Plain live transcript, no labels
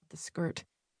the skirt.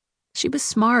 She was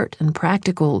smart and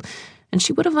practical, and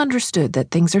she would have understood that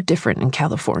things are different in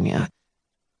California.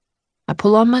 I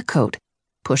pull on my coat,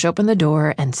 push open the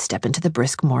door, and step into the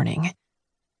brisk morning.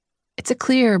 It's a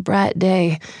clear, bright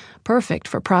day, perfect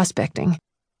for prospecting.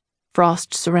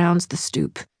 Frost surrounds the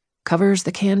stoop, covers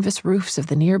the canvas roofs of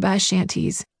the nearby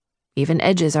shanties, even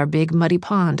edges our big muddy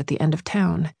pond at the end of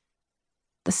town.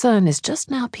 The sun is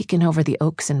just now peeking over the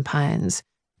oaks and pines,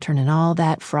 turning all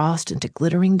that frost into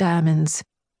glittering diamonds.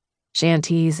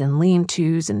 Shanties and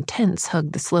lean-tos and tents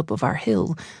hug the slope of our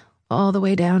hill, all the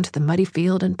way down to the muddy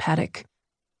field and paddock.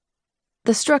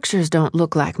 The structures don't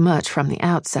look like much from the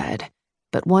outside,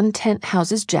 but one tent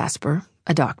houses Jasper,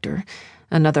 a doctor,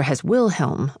 another has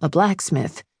Wilhelm, a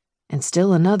blacksmith, and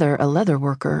still another a leather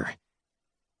worker.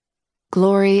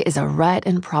 Glory is a right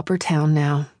and proper town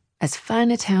now, as fine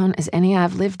a town as any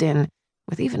I've lived in,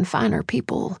 with even finer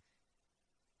people.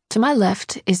 To my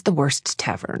left is the Worst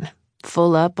Tavern,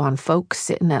 full up on folk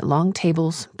sitting at long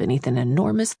tables beneath an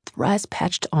enormous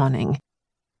thrice-patched awning.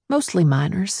 Mostly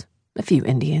miners, a few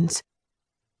Indians.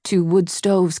 2 wood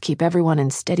stoves keep everyone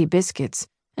in steady biscuits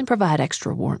and provide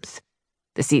extra warmth.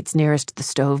 The seats nearest the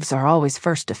stoves are always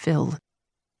first to fill.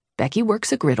 Becky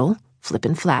works a griddle,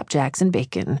 flipping flapjacks and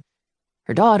bacon.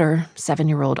 Her daughter,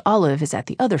 7-year-old Olive, is at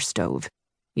the other stove,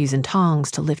 using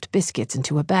tongs to lift biscuits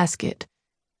into a basket.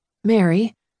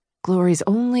 Mary, Glory's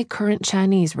only current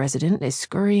Chinese resident, is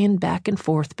scurrying back and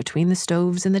forth between the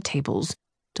stoves and the tables,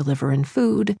 delivering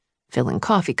food, filling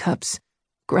coffee cups,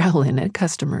 growling at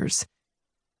customers.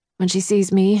 When she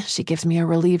sees me, she gives me a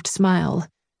relieved smile.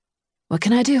 "What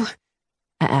can I do?"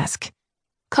 I ask.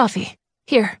 "Coffee.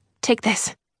 Here, take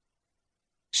this."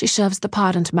 She shoves the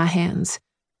pot into my hands.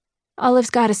 "Olive's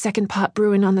got a second pot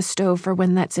brewing on the stove for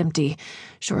when that's empty.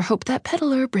 Sure hope that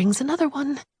peddler brings another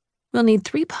one. We'll need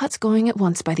 3 pots going at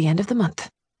once by the end of the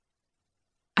month."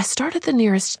 I start at the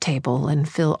nearest table and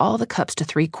fill all the cups to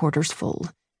 3/4 full.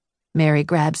 Mary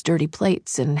grabs dirty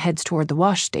plates and heads toward the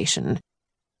wash station.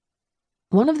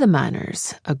 One of the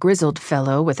miners, a grizzled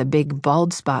fellow with a big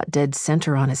bald spot dead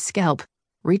center on his scalp,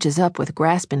 reaches up with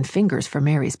grasping fingers for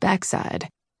Mary's backside.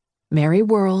 Mary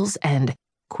whirls and,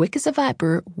 quick as a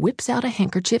viper, whips out a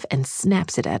handkerchief and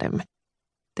snaps it at him.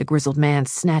 The grizzled man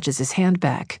snatches his hand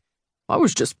back. "I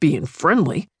was just being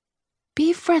friendly."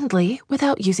 "Be friendly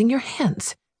without using your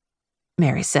hands,"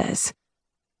 Mary says.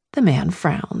 The man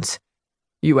frowns.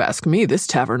 "You ask me, this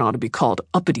tavern ought to be called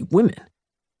Uppity Women."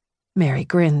 Mary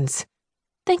grins.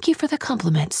 "Thank you for the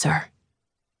compliment, sir."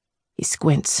 He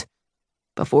squints.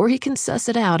 Before he can suss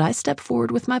it out, I step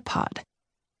forward with my pot.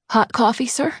 "Hot coffee,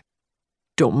 sir?"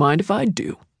 "Don't mind if I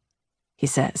do," he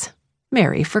says.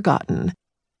 Mary forgotten.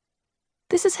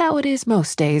 This is how it is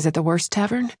most days at the Worst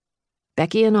Tavern.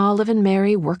 Becky and Olive and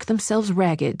Mary work themselves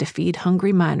ragged to feed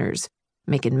hungry miners,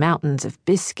 making mountains of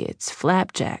biscuits,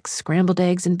 flapjacks, scrambled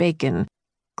eggs, and bacon,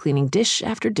 cleaning dish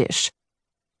after dish,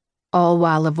 all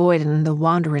while avoiding the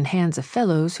wandering hands of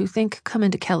fellows who think coming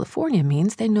to California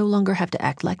means they no longer have to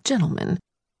act like gentlemen.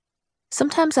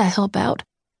 Sometimes I help out,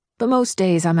 but most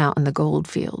days I'm out in the gold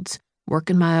fields,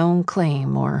 working my own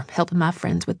claim or helping my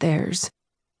friends with theirs.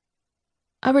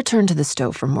 I return to the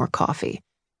stove for more coffee,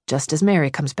 just as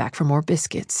Mary comes back for more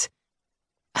biscuits.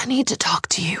 "I need to talk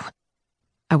to you,"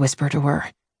 I whisper to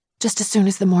her, just as soon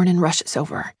as the morning rush is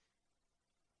over.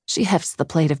 She hefts the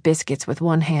plate of biscuits with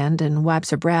one hand and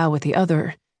wipes her brow with the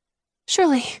other.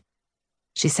 "Surely,"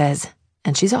 she says,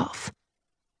 and she's off.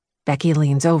 Becky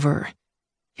leans over.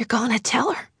 "You're going to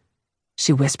tell her?"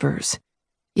 she whispers.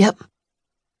 "Yep."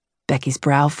 Becky's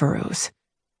brow furrows.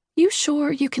 "You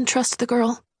sure you can trust the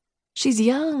girl? She's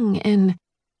young and—"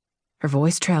 Her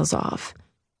voice trails off.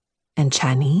 "And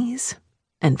Chinese?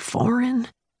 And foreign?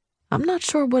 I'm not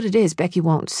sure what it is Becky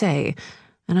won't say,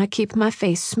 and I keep my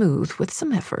face smooth with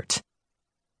some effort."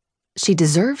 "She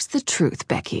deserves the truth,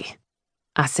 Becky,"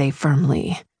 I say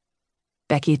firmly.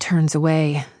 Becky turns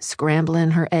away,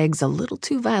 scrambling her eggs a little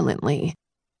too violently.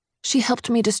 "She helped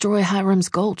me destroy Hiram's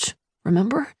Gulch,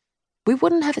 remember? We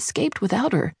wouldn't have escaped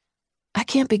without her. I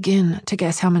can't begin to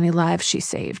guess how many lives she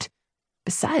saved.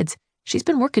 Besides, she's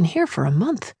been working here for a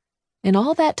month. In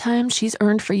all that time, she's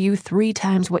earned for you 3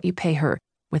 times what you pay her,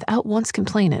 without once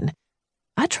complaining.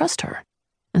 I trust her,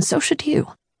 and so should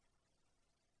you."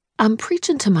 I'm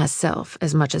preaching to myself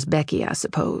as much as Becky, I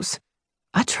suppose.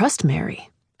 I trust Mary.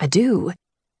 I do.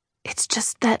 It's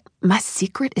just that my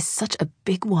secret is such a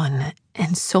big one,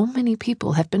 and so many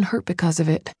people have been hurt because of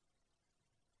it.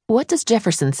 "What does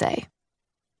Jefferson say?"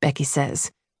 Becky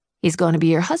says. "He's going to be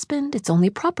your husband. It's only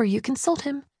proper you consult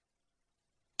him."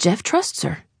 "Jeff trusts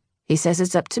her. He says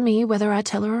it's up to me whether I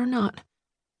tell her or not."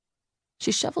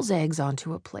 She shovels eggs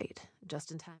onto a plate, just in time.